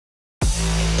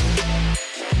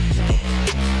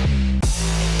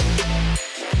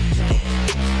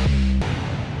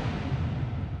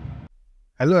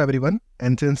Hello everyone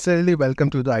and sincerely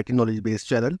welcome to the IT-KnowledgeBase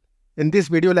channel. In this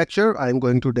video lecture, I am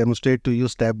going to demonstrate to you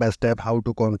step by step how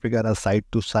to configure a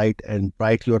site-to-site and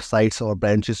write your sites or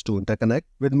branches to interconnect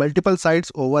with multiple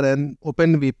sites over an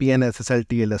OpenVPN SSL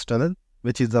TLS tunnel,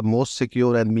 which is the most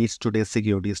secure and meets today's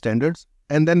security standards,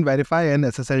 and then verify an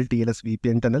SSL TLS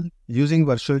VPN tunnel using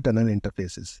virtual tunnel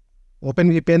interfaces.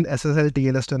 OpenVPN SSL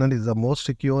TLS tunnel is the most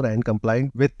secure and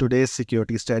compliant with today's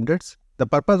security standards. The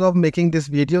purpose of making this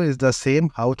video is the same: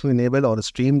 how to enable or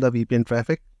stream the VPN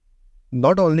traffic,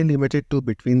 not only limited to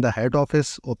between the head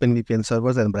office OpenVPN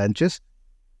servers and branches,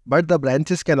 but the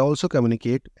branches can also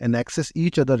communicate and access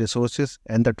each other resources,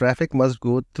 and the traffic must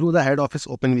go through the head office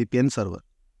OpenVPN server.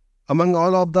 Among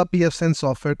all of the pfSense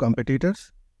software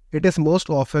competitors, it is most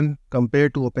often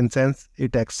compared to OPNsense.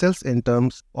 It excels in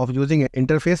terms of using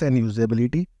interface and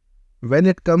usability. When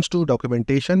it comes to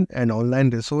documentation and online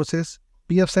resources,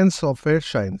 pfSense software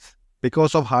shines.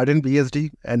 Because of hardened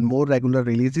BSD and more regular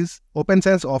releases,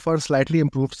 OPNsense offers slightly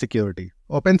improved security.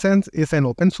 OPNsense is an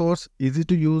open source, easy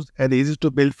to use and easy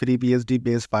to build FreeBSD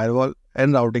based firewall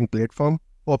and routing platform.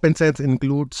 OPNsense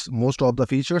includes most of the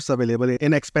features available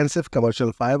in expensive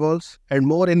commercial firewalls and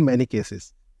more in many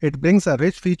cases. It brings a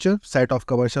rich feature set of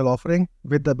commercial offering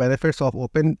with the benefits of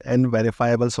open and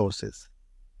verifiable sources.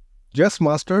 Just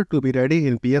master to be ready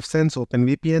in pfSense,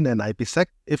 OpenVPN and IPsec.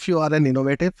 If you are an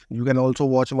innovative, you can also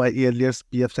watch my earlier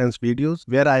pfSense videos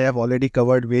where I have already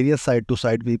covered various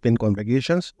site-to-site VPN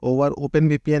configurations over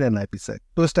OpenVPN and IPsec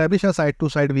to establish a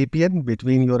site-to-site VPN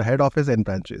between your head office and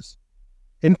branches.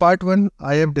 In part 1,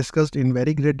 I have discussed in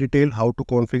very great detail how to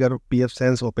configure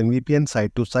pfSense OpenVPN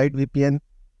site-to-site VPN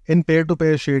in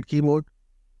peer-to-peer shared key mode.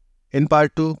 In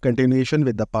part 2, continuation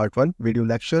with the part 1 video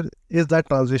lecture, is the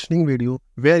transitioning video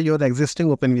where your existing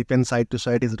OpenVPN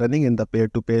site-to-site is running in the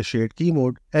peer-to-peer shared key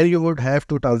mode and you would have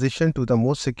to transition to the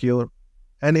most secure.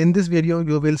 And in this video,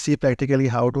 you will see practically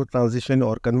how to transition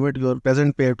or convert your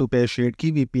present peer-to-peer shared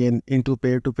key VPN into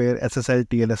peer-to-peer SSL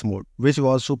TLS mode, which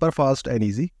was super fast and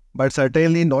easy, but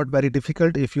certainly not very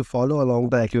difficult if you follow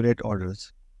along the accurate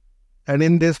orders. And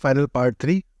in this final part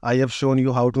 3, I have shown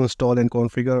you how to install and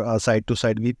configure a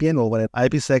site-to-site VPN over an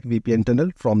IPsec VPN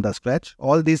tunnel from the scratch.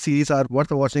 All these series are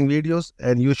worth watching videos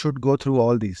and you should go through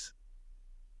all these.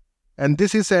 And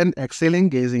this is an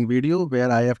excellent gazing video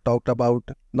where I have talked about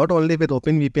not only with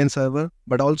OpenVPN server,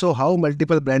 but also how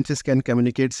multiple branches can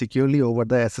communicate securely over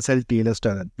the SSL TLS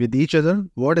tunnel with each other,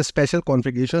 what special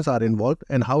configurations are involved,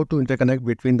 and how to interconnect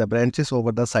between the branches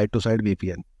over the site-to-site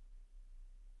VPN.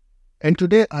 And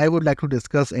today I would like to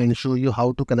discuss and show you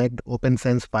how to connect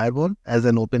OPNsense firewall as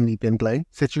an OpenVPN client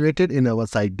situated in our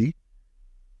site D.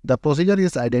 The procedure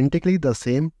is identically the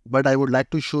same, but I would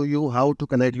like to show you how to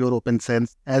connect your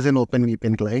OPNsense as an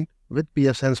OpenVPN client with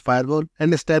pfSense firewall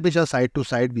and establish a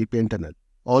site-to-site VPN tunnel.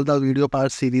 All the video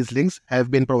part series links have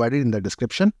been provided in the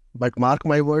description, but mark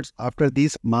my words, after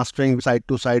these mastering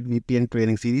site-to-site VPN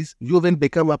training series, you will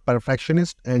become a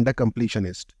perfectionist and a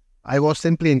completionist. I was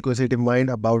simply inquisitive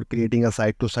mind about creating a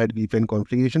site-to-site VPN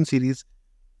configuration series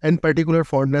and particular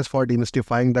fondness for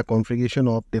demystifying the configuration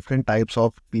of different types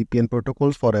of VPN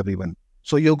protocols for everyone.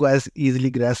 So you guys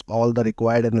easily grasp all the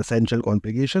required and essential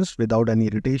configurations without any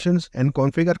irritations and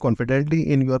configure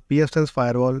confidently in your pfSense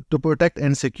firewall to protect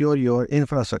and secure your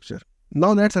infrastructure.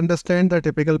 Now let's understand the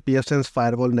typical pfSense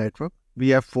firewall network. We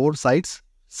have 4 sites.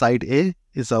 Site A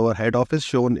is our head office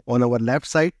shown on our left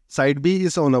side. Site B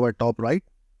is on our top right.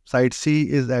 Site C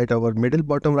is at our middle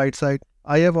bottom right side.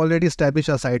 I have already established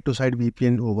a site-to-site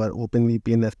VPN over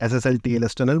OpenVPN SSL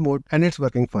TLS tunnel mode and it's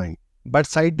working fine. But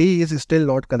Site D is still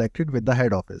not connected with the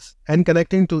head office, and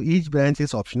connecting to each branch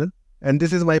is optional. And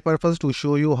this is my purpose to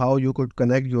show you how you could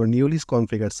connect your newly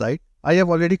configured site. I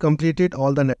have already completed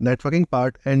all the networking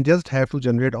part and just have to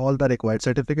generate all the required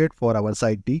certificate for our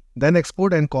Site D, then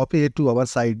export and copy it to our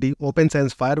Site D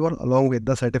OPNsense firewall along with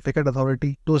the certificate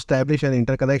authority to establish an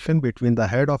interconnection between the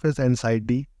head office and Site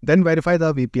D, then verify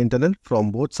the VPN tunnel from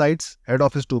both sides, head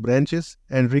office to branches,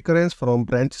 and recurrence from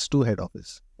branches to head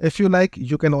office. If you like,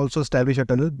 you can also establish a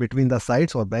tunnel between the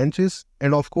sites or branches,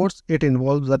 and of course, it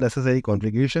involves the necessary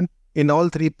configuration in all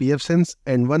 3 pfSense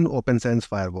and 1 OPNsense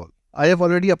firewall. I have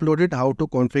already uploaded how to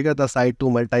configure the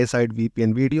Site-to-Multisite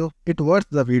VPN video. It's worth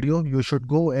the video, you should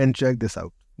go and check this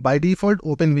out. By default,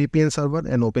 OpenVPN server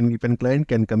and OpenVPN client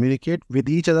can communicate with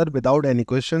each other without any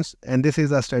questions, and this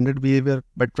is a standard behavior,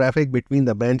 but traffic between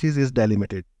the branches is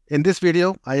delimited. In this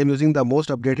video, I am using the most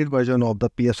updated version of the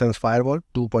pfSense firewall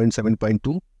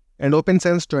 2.7.2 and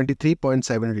OPNsense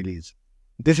 23.7 release.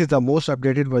 This is the most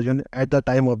updated version at the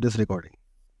time of this recording.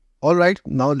 Alright,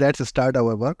 now let's start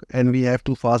our work, and we have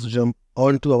to fast jump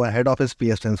onto our Head Office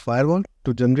pfSense firewall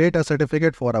to generate a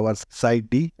certificate for our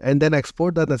site D and then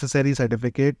export the necessary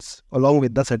certificates along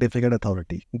with the certificate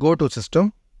authority. Go to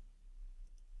System,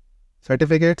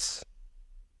 Certificates,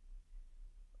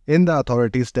 in the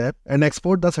Authorities tab and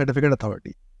export the certificate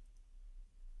authority.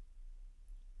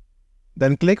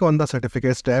 Then click on the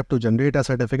Certificates tab to generate a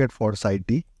certificate for site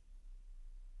D.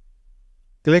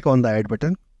 Click on the Add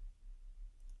button.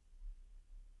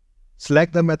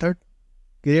 Select the method,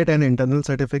 create an internal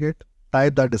certificate,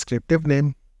 type the descriptive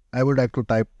name, I would like to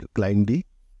type client D,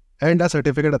 and the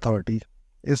certificate authority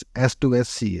is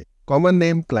S2SCA. Common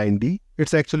name client D,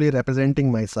 it's actually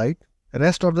representing my site.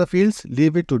 Rest of the fields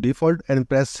leave it to default and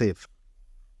press save.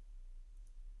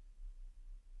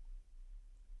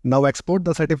 Now export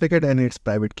the certificate and its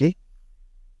private key.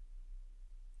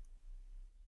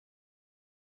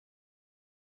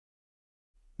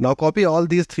 Now copy all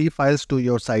these 3 files to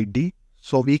your site D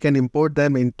so we can import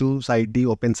them into site D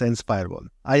OpenSense firewall.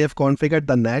 I have configured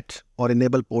the NAT or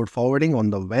enable port forwarding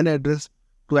on the WAN address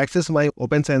to access my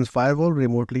OpenSense firewall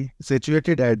remotely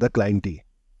situated at the client D.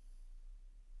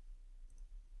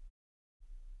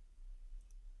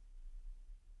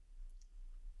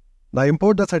 Now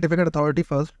import the certificate authority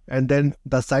first and then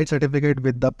the site certificate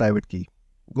with the private key.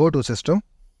 Go to System,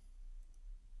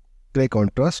 click on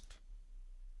Trust,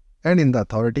 and in the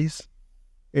Authorities,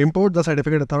 import the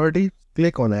certificate authority,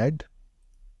 click on Add,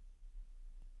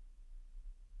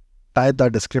 type the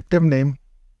descriptive name,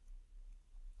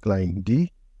 client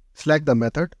D, select the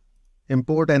method,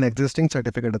 import an existing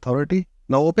certificate authority.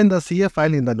 Now open the CF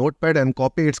file in the notepad and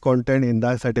copy its content in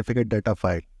the certificate data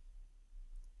file.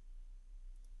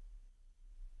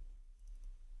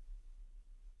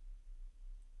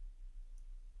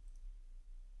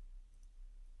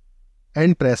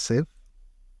 And press Save.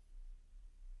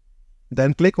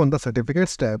 Then click on the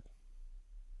Certificates tab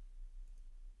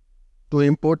to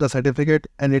import the certificate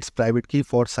and its private key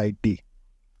for site D.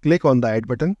 Click on the Add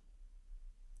button,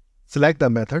 select the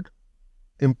method,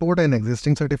 import an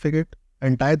existing certificate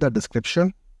and type the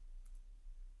description,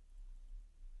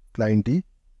 client D,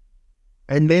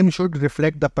 and name should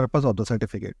reflect the purpose of the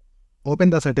certificate. Open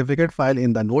the certificate file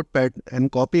in the notepad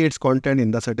and copy its content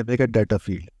in the certificate data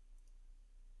field.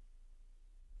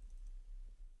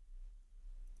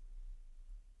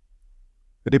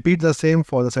 Repeat the same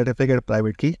for the certificate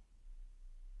private key.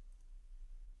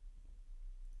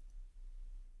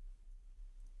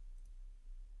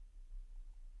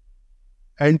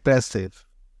 And press Save.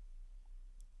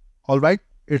 Alright,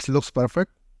 it looks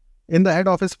perfect. In the Head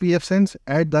Office pfSense,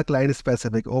 add the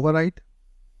client-specific override.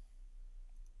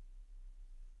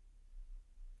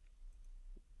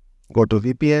 Go to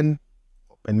VPN,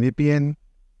 OpenVPN,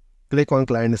 click on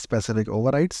client-specific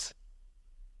overrides,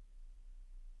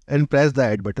 and press the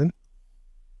Add button.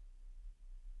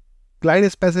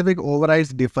 Client-specific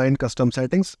overrides define custom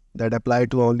settings that apply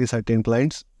to only certain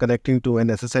clients connecting to an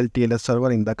SSL TLS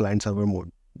server in the client-server mode.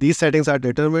 These settings are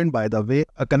determined by the way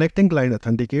a connecting client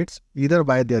authenticates, either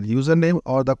by their username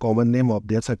or the common name of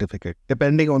their certificate.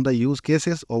 Depending on the use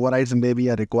cases, overrides may be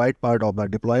a required part of the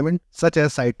deployment, such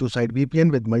as site-to-site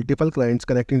VPN with multiple clients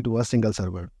connecting to a single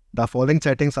server. The following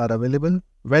settings are available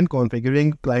when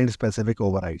configuring client-specific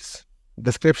overrides.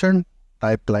 Description,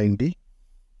 type client D.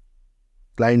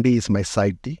 Client D is my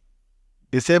site D.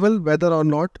 Disable whether or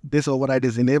not this override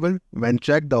is enabled. When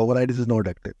checked, the override is not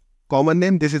active. Common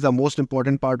name, this is the most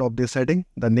important part of this setting,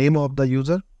 the name of the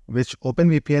user, which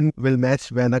OpenVPN will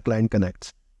match when a client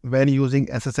connects. When using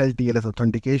SSL TLS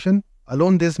authentication,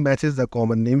 alone this matches the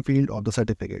common name field of the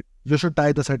certificate. You should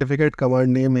type the certificate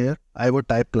command name here. I would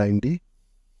type client D.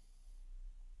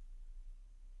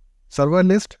 Server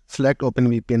list, select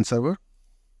OpenVPN Server.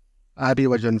 IP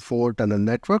version 4 tunnel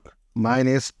network. Mine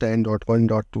is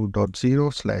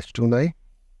 10.1.2.0/29.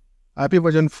 IP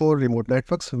version 4 remote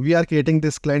networks. We are creating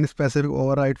this client specific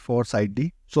override for site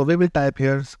D. So we will type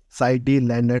here site D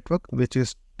LAN network, which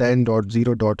is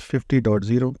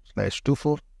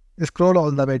 10.0.50.0/24. Scroll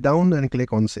all the way down and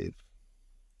click on Save.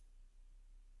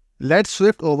 Let's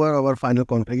shift over our final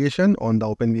configuration on the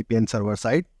OpenVPN server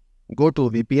side. Go to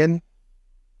VPN,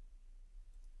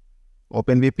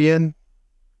 OpenVPN.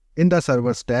 In the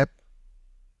Servers tab,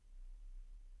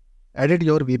 edit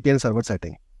your VPN server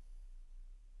setting.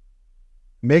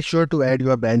 Make sure to add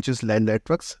your branch's LAN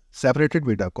networks separated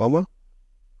with a comma.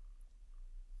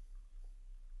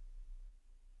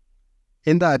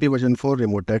 In the IP version 4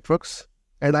 remote networks,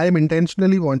 and I am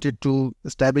intentionally wanted to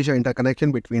establish an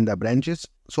interconnection between the branches,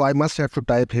 so I must have to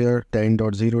type here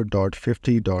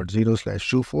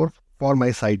 10.0.50.0/24 for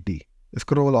my site D.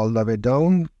 Scroll all the way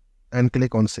down and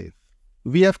click on Save.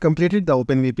 We have completed the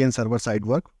OpenVPN server side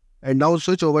work and now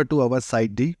switch over to our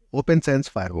Site D OpenSense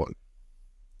firewall.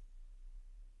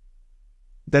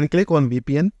 Then click on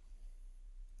VPN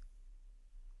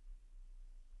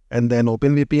and then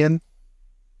OpenVPN.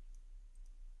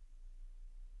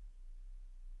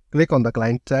 Click on the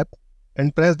Client tab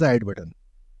and press the Add button.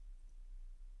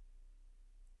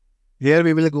 Here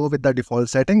we will go with the default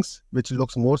settings, which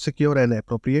looks more secure and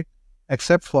appropriate,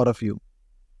 except for a few.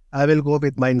 I will go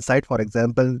with my insight. For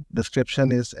example,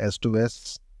 description is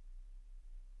S2S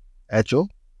HO.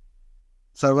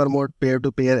 Server mode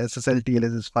peer-to-peer SSL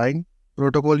TLS is fine.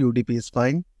 Protocol UDP is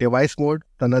fine. Device mode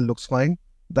tunnel looks fine.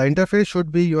 The interface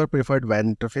should be your preferred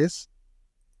WAN interface.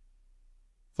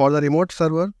 For the remote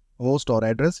server, host or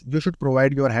address, you should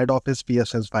provide your head office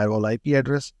pfSense firewall IP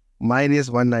address. Mine is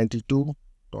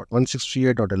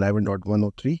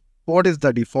 192.168.11.103. Port is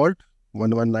the default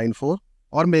 1194,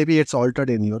 or maybe it's altered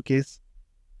in your case.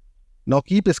 Now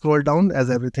keep scroll down as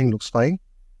everything looks fine.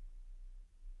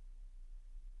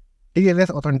 TLS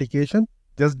authentication,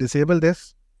 just disable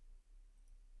this.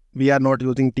 We are not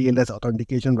using TLS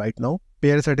authentication right now.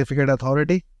 Pair certificate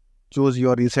authority, choose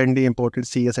your recently imported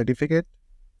CA certificate.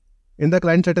 In the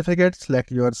client certificate,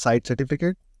 select your site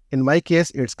certificate. In my case,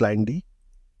 it's client D.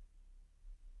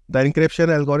 The encryption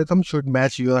algorithm should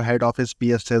match your head office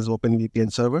pfSense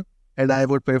OpenVPN server, and I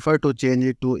would prefer to change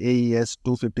it to AES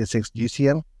 256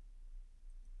 GCM.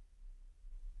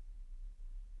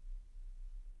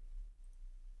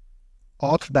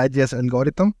 Auth digest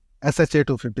algorithm, SHA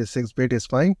 256 bit is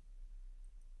fine.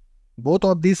 Both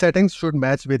of these settings should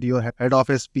match with your head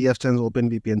office pfSense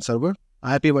OpenVPN server.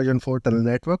 IP version 4 tunnel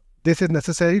network. This is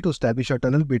necessary to establish a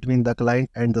tunnel between the client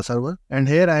and the server. And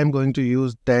here I am going to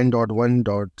use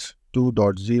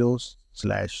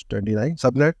 10.1.2.0/29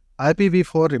 subnet.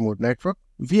 IPv4 remote network.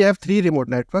 We have 3 remote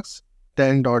networks.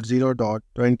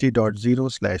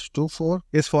 10.0.20.0/24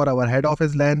 is for our head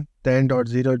office LAN.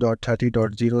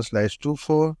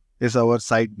 10.0.30.0/24 is our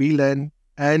site B LAN.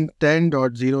 And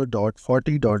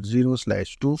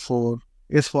 10.0.40.0/24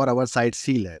 is for our site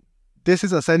C LAN. This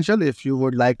is essential if you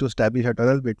would like to establish a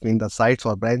tunnel between the sites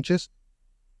or branches.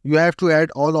 You have to add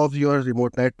all of your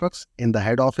remote networks in the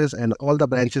head office and all the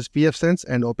branches pfSense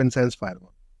and OpenSense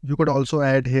firewall. You could also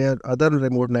add here other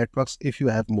remote networks if you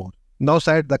have more. Now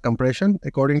set the compression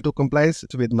according to compliance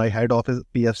with my head office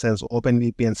pfSense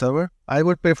OpenVPN server. I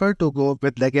would prefer to go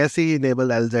with legacy enable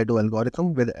LZO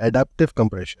algorithm with adaptive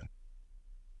compression.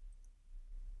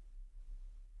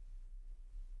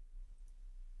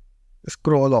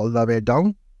 Scroll all the way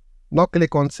down. Now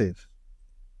click on Save.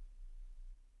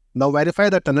 Now verify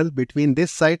the tunnel between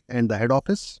this site and the head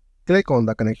office. Click on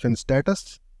the connection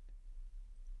status.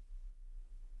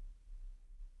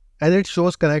 And it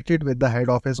shows connected with the head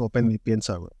office OpenVPN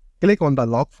server. Click on the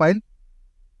log file.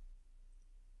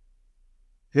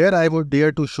 Here I would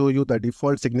dare to show you the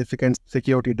default significant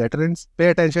security deterrents. Pay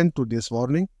attention to this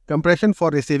warning. Compression for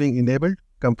receiving enabled.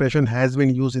 Compression has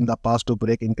been used in the past to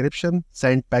break encryption.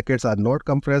 Sent packets are not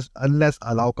compressed unless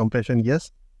allow compression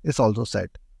yes is also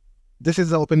set. This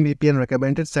is the OpenVPN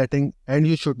recommended setting and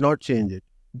you should not change it.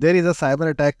 There is a cyber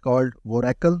attack called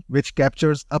Oracle which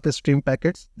captures upstream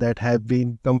packets that have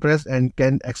been compressed and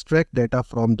can extract data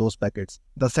from those packets.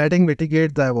 The setting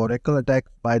mitigates the Oracle attack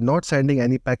by not sending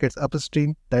any packets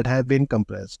upstream that have been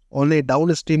compressed. Only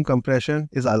downstream compression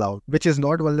is allowed, which is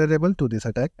not vulnerable to this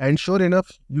attack. And sure enough,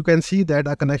 you can see that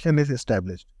a connection is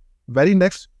established. Very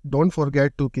next, don't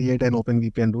forget to create an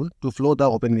OpenVPN rule to flow the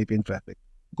OpenVPN traffic.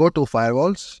 Go to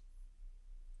Firewalls,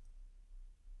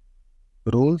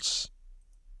 Rules,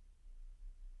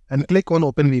 and click on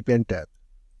OpenVPN tab.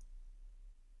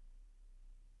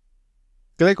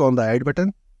 Click on the Add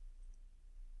button.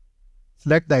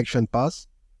 Select the action path.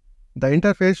 The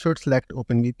interface should select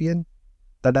OpenVPN.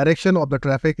 The direction of the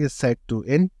traffic is set to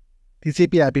in.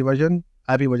 TCP IP version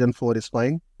 4 is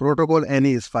fine. Protocol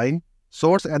any is fine.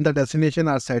 Source and the destination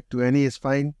are set to any is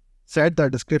fine. Set the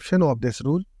description of this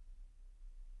rule.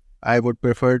 I would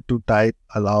prefer to type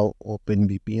allow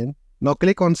OpenVPN. Now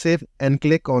click on Save and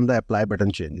click on the Apply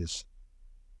button changes.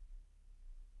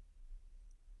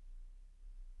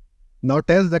 Now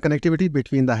test the connectivity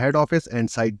between the head office and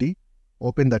Site D.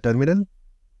 Open the terminal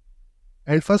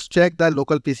and first check the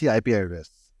local PC IP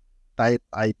address. Type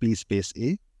IP space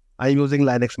A. I am using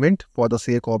Linux Mint for the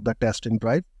sake of the testing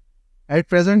drive. At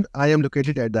present, I am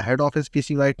located at the head office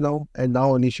PC right now and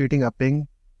now initiating a ping.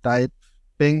 Type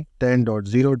ping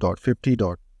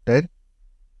 10.0.50.10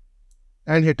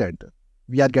 and hit enter.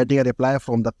 We are getting a reply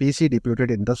from the PC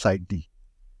deputed in the Site D.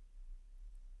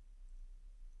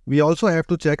 We also have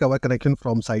to check our connection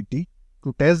from Site D.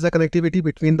 To test the connectivity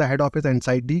between the head office and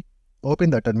Site D, open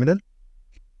the terminal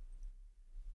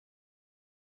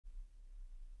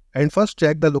And first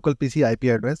check the local PC IP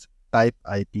address, type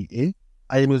IPA.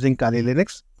 I am using Kali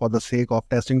Linux for the sake of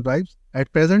testing drives.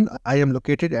 At present, I am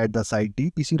located at the Site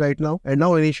D PC right now, and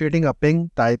now initiating a ping,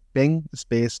 type ping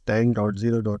space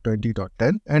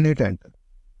 10.0.20.10 and hit enter.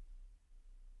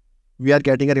 We are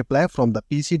getting a reply from the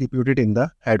PC deputed in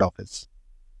the head office.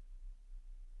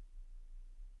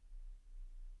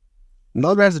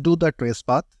 Now let's do the trace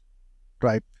path.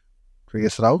 Type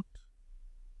trace route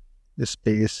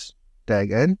space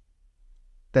tag n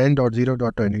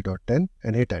 10.0.20.10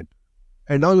 and hit enter.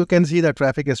 And now you can see the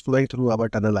traffic is flowing through our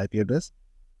tunnel IP address.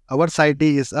 Our Site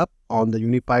D is up on the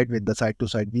unified with the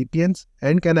site-to-site VPNs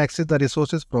and can access the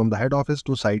resources from the head office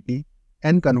to Site D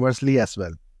and conversely as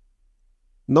well.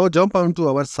 Now jump onto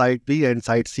our Site B and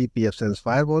Site C pfSense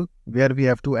firewall, where we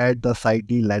have to add the Site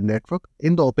D LAN network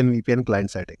in the OpenVPN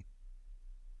client setting.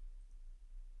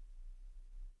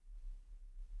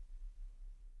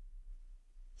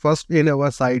 First, in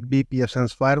our Site B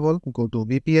pfSense firewall, go to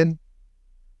VPN,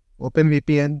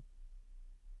 OpenVPN.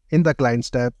 In the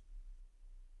Clients tab,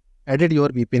 edit your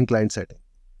VPN client setting.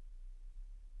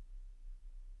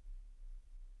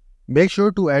 Make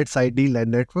sure to add Site D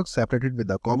LAN network separated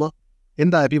with a comma. In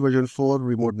the IP version 4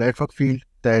 remote network field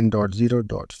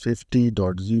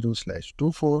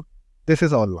 10.0.50.0/24. This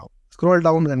is all now. Scroll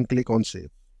down and click on Save.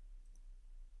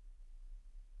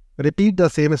 Repeat the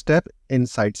same step in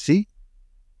Site C.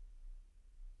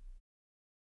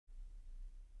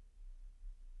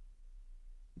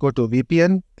 Go to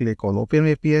VPN, click on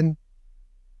OpenVPN.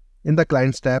 In the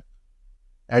Clients tab,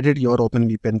 edit your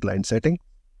OpenVPN client setting.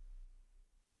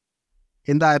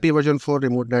 In the IP version 4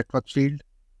 remote network field,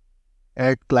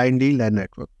 add Client D LAN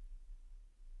network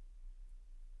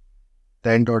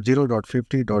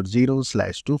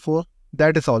 10.0.50.0/24.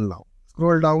 That is all now.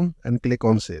 Scroll down and click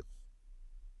on Save.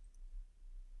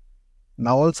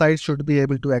 Now all sites should be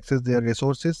able to access their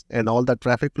resources and all the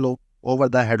traffic flow over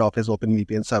the head office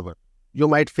OpenVPN server. You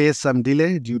might face some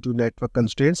delay due to network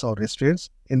constraints or restraints.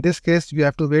 In this case, you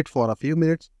have to wait for a few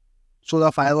minutes so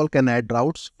the firewall can add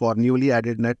routes for newly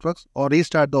added networks or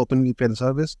restart the OpenVPN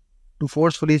service to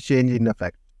forcefully change in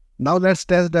effect. Now let's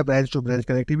test the branch-to-branch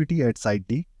connectivity at Site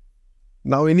D.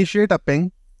 Now initiate a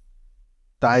ping,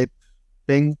 type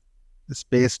ping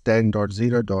space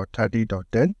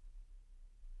 10.0.30.10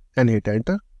 and hit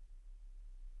enter.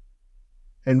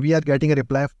 And we are getting a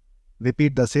reply.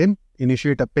 Repeat the same.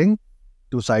 Initiate a ping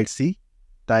to Site C,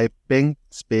 type ping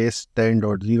space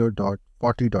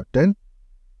 10.0.40.10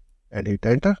 and hit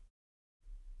enter.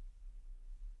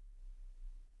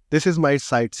 This is my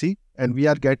Site C, and we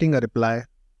are getting a reply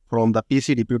from the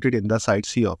PC deputed in the Site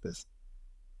C office.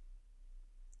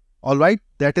 Alright,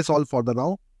 that is all for the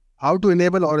now. How to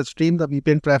enable or stream the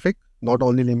VPN traffic, not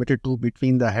only limited to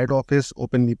between the head office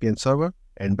OpenVPN server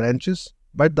and branches,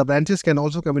 but the branches can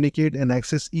also communicate and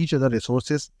access each other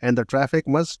resources, and the traffic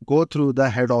must go through the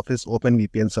head office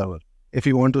OpenVPN server. If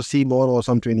you want to see more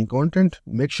awesome training content,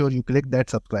 make sure you click that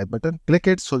subscribe button. Click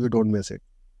it so you don't miss it.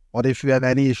 Or if you have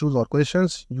any issues or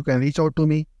questions, you can reach out to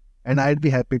me and I'd be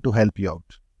happy to help you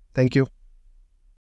out. Thank you.